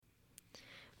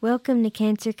Welcome to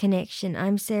Cancer Connection.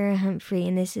 I'm Sarah Humphrey,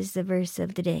 and this is the verse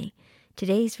of the day.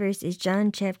 Today's verse is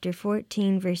John chapter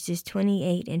 14, verses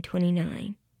 28 and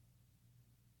 29.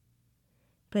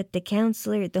 But the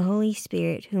Counselor, the Holy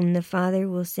Spirit, whom the Father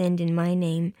will send in my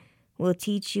name, will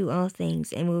teach you all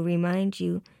things and will remind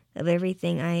you of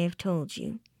everything I have told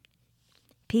you.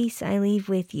 Peace I leave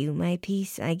with you, my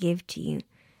peace I give to you.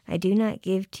 I do not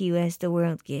give to you as the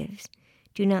world gives.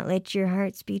 Do not let your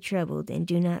hearts be troubled, and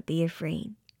do not be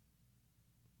afraid.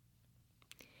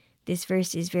 This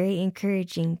verse is very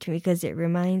encouraging because it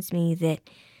reminds me that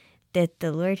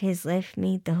the Lord has left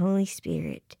me the Holy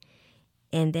Spirit,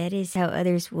 and that is how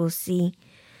others will see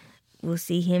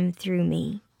Him through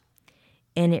me.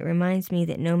 And it reminds me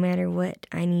that no matter what,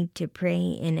 I need to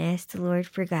pray and ask the Lord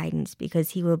for guidance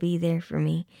because He will be there for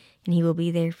me, and He will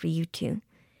be there for you too.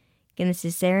 Again, this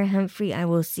is Sarah Humphrey. I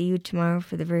will see you tomorrow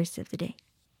for the verse of the day.